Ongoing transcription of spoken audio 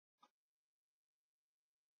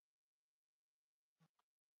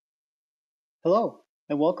Hello,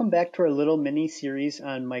 and welcome back to our little mini series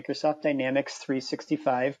on Microsoft Dynamics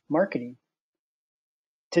 365 marketing.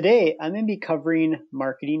 Today, I'm going to be covering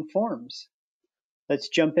marketing forms. Let's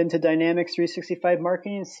jump into Dynamics 365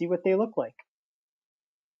 marketing and see what they look like.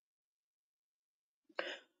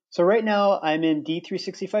 So right now, I'm in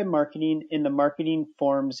D365 marketing in the marketing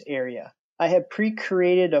forms area. I have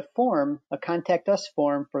pre-created a form, a contact us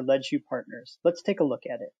form for LedView partners. Let's take a look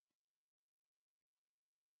at it.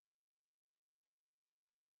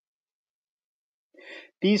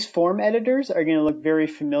 These form editors are going to look very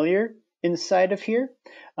familiar inside of here.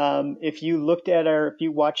 If you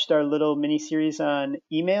watched our little mini series on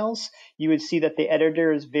emails, you would see that the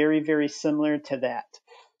editor is very, very similar to that.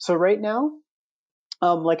 So right now,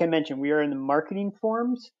 like I mentioned, we are in the marketing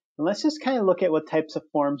forms. And let's just kind of look at what types of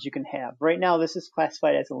forms you can have. Right now, this is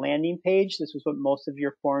classified as a landing page. This is what most of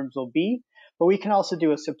your forms will be. But we can also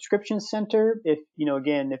do a subscription center if,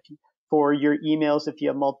 for your emails, if you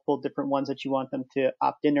have multiple different ones that you want them to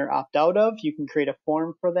opt in or opt out of, you can create a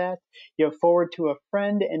form for that. You have forward to a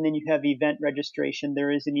friend, and then you have event registration.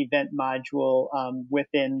 There is an event module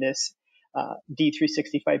within this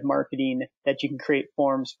D365 marketing that you can create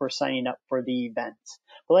forms for signing up for the events.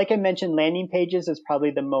 But like I mentioned, landing pages is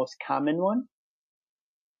probably the most common one.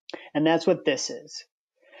 And that's what this is.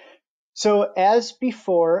 So as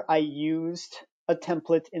before, I used a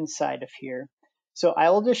template inside of here. So I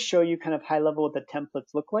will just show you kind of high level what the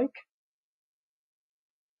templates look like.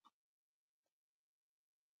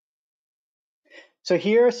 So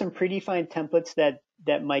here are some predefined templates that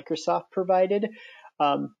Microsoft provided.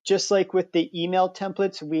 Just like with the email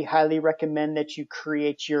templates, we highly recommend that you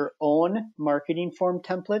create your own marketing form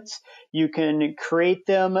templates. You can create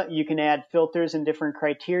them, you can add filters and different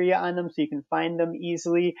criteria on them so you can find them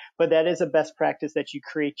easily, but that is a best practice that you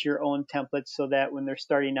create your own templates so that when they're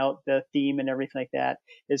starting out, the theme and everything like that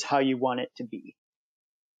is how you want it to be.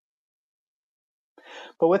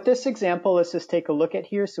 But with this example, let's just take a look at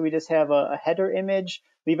here. So we just have a header image,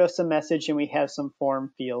 leave us a message, and we have some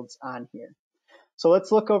form fields on here. So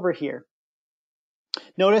let's look over here.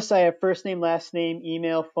 Notice I have first name, last name,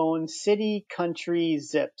 email, phone, city, country,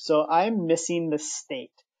 zip. So I'm missing the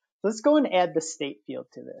state. Let's go and add the state field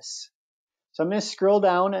to this. So I'm going to scroll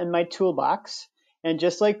down in my toolbox. And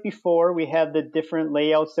just like before, we have the different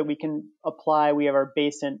layouts that we can apply. We have our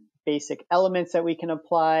basic elements that we can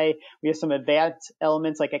apply. We have some advanced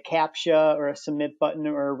elements like a CAPTCHA or a submit button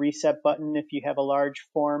or a reset button if you have a large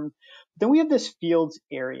form. Then we have this fields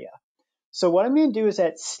area. So what I'm going to do is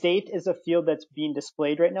that state is a field that's being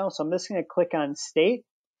displayed right now. So I'm just going to click on state.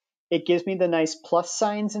 It gives me the nice plus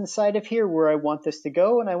signs inside of here where I want this to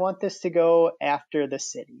go, and I want this to go after the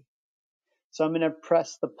city. So I'm going to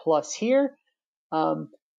press the plus here.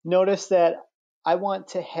 Notice that I want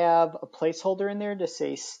to have a placeholder in there to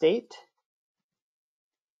say state.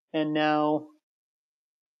 And now,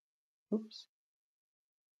 oops.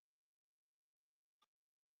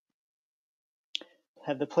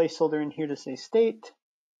 Have the placeholder in here to say state,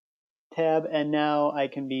 tab, and now I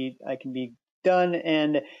can be done,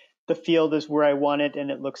 and the field is where I want it and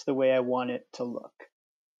it looks the way I want it to look.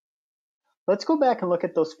 Let's go back and look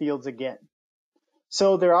at those fields again.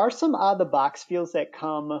 So there are some out of the box fields that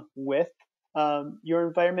come with your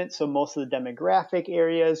environment, so most of the demographic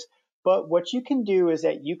areas, but what you can do is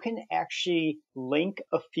that you can actually link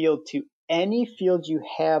a field to any field you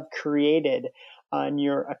have created on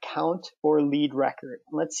your account or lead record.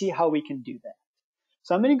 Let's see how we can do that.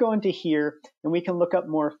 So I'm going to go into here and we can look up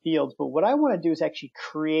more fields, but what I want to do is actually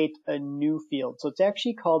create a new field. So it's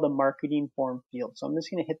actually called a marketing form field. So I'm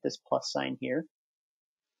just going to hit this plus sign here.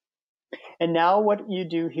 And now what you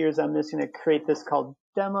do here is I'm just going to create this called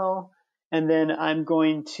demo, and then I'm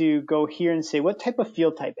going to go here and say what type of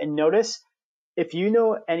field type. And notice, if you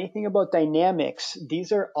know anything about Dynamics,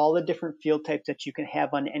 these are all the different field types that you can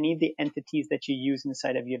have on any of the entities that you use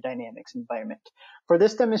inside of your Dynamics environment. For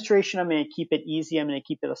this demonstration, I'm going to keep it easy. I'm going to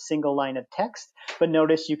keep it a single line of text. But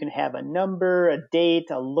notice you can have a number, a date,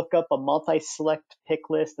 a lookup, a multi-select pick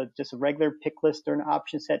list, just a regular pick list or an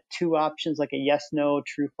option set, two options like a yes, no,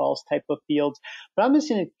 true, false type of fields. But I'm just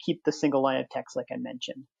going to keep the single line of text like I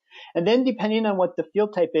mentioned. And then depending on what the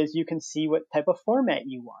field type is, you can see what type of format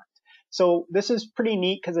you want. So this is pretty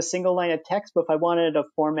neat because a single line of text, but if I wanted a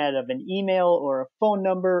format of an email or a phone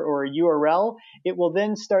number or a URL, it will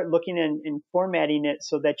then start looking and formatting it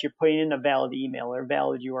so that you're putting in a valid email or a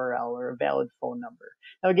valid URL or a valid phone number.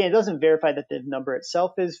 Now again, it doesn't verify that the number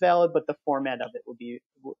itself is valid, but the format of it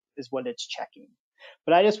is what it's checking.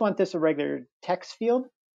 But I just want this a regular text field.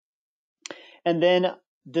 And then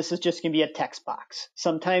this is just going to be a text box.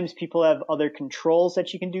 Sometimes people have other controls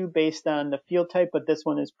that you can do based on the field type, but this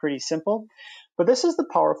one is pretty simple. But this is the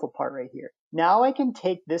powerful part right here. Now I can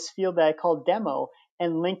take this field that I call demo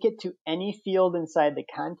and link it to any field inside the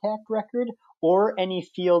contact record or any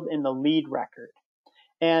field in the lead record.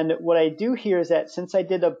 And what I do here is that since I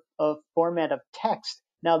did a format of text,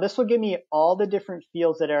 now this will give me all the different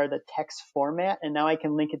fields that are the text format, and now I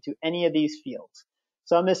can link it to any of these fields.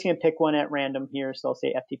 So I'm just going to pick one at random here. So I'll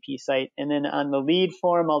say FTP site. And then on the lead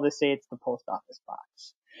form, I'll just say it's the post office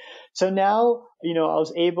box. So now, I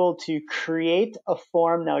was able to create a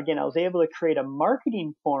form. Now, again, I was able to create a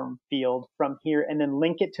marketing form field from here and then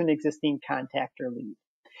link it to an existing contact or lead.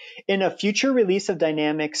 In a future release of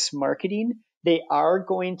Dynamics Marketing, they are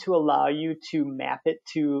going to allow you to map it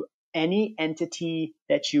to any entity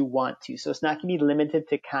that you want to. So it's not going to be limited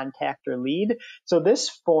to contact or lead. So these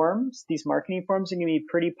marketing forms are going to be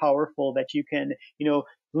pretty powerful that you can,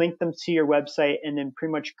 link them to your website and then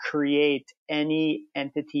pretty much create any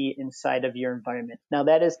entity inside of your environment. Now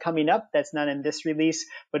that is coming up. That's not in this release,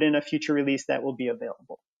 but in a future release that will be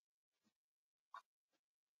available.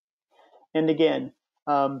 And again,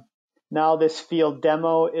 now this field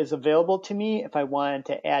demo is available to me. If I wanted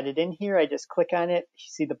to add it in here, I just click on it. You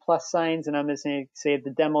see the plus signs, and I'm just going to say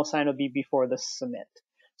the demo sign will be before the submit.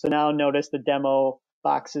 So now notice the demo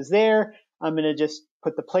box is there. I'm going to just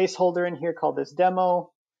put the placeholder in here called this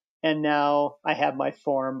demo, and now I have my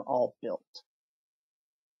form all built.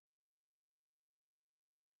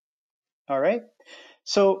 All right.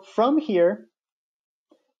 So from here,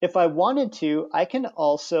 if I wanted to, I can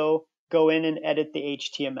also go in and edit the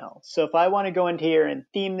HTML. So if I want to go into here and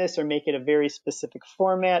theme this or make it a very specific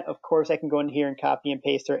format, of course I can go in here and copy and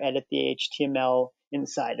paste or edit the HTML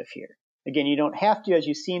inside of here. Again, you don't have to. As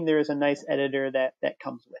you've seen, there is a nice editor that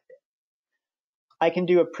comes with it. I can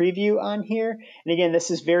do a preview on here. And again,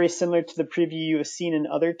 this is very similar to the preview you have seen in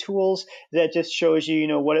other tools. That just shows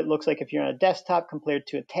you, what it looks like if you're on a desktop compared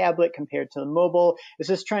to a tablet, compared to the mobile. It's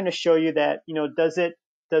just trying to show you that,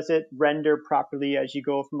 does it render properly as you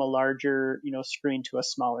go from a larger, screen to a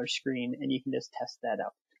smaller screen, and you can just test that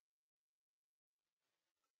out.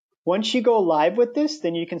 Once you go live with this,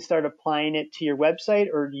 then you can start applying it to your website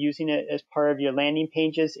or using it as part of your landing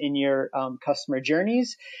pages in your customer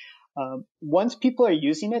journeys. Once people are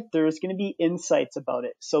using it, there's going to be insights about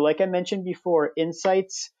it. So like I mentioned before,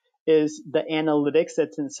 insights is the analytics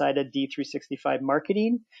that's inside of D365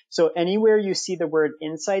 marketing. So anywhere you see the word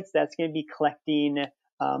insights, that's going to be collecting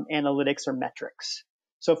analytics or metrics.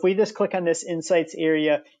 So if we just click on this insights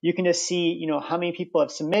area, you can just see, how many people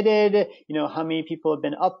have submitted, how many people have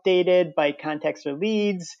been updated by contacts or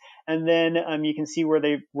leads, and then you can see where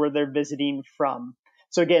they're visiting from.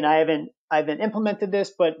 So again, I haven't implemented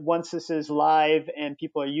this, but once this is live and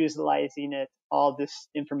people are utilizing it, all this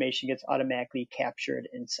information gets automatically captured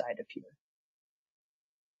inside of here.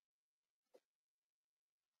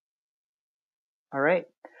 All right.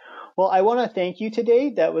 Well, I want to thank you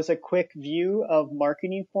today. That was a quick view of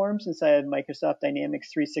marketing forms inside Microsoft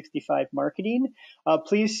Dynamics 365 Marketing.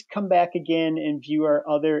 Please come back again and view our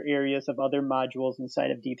other areas of other modules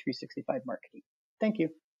inside of D365 Marketing. Thank you.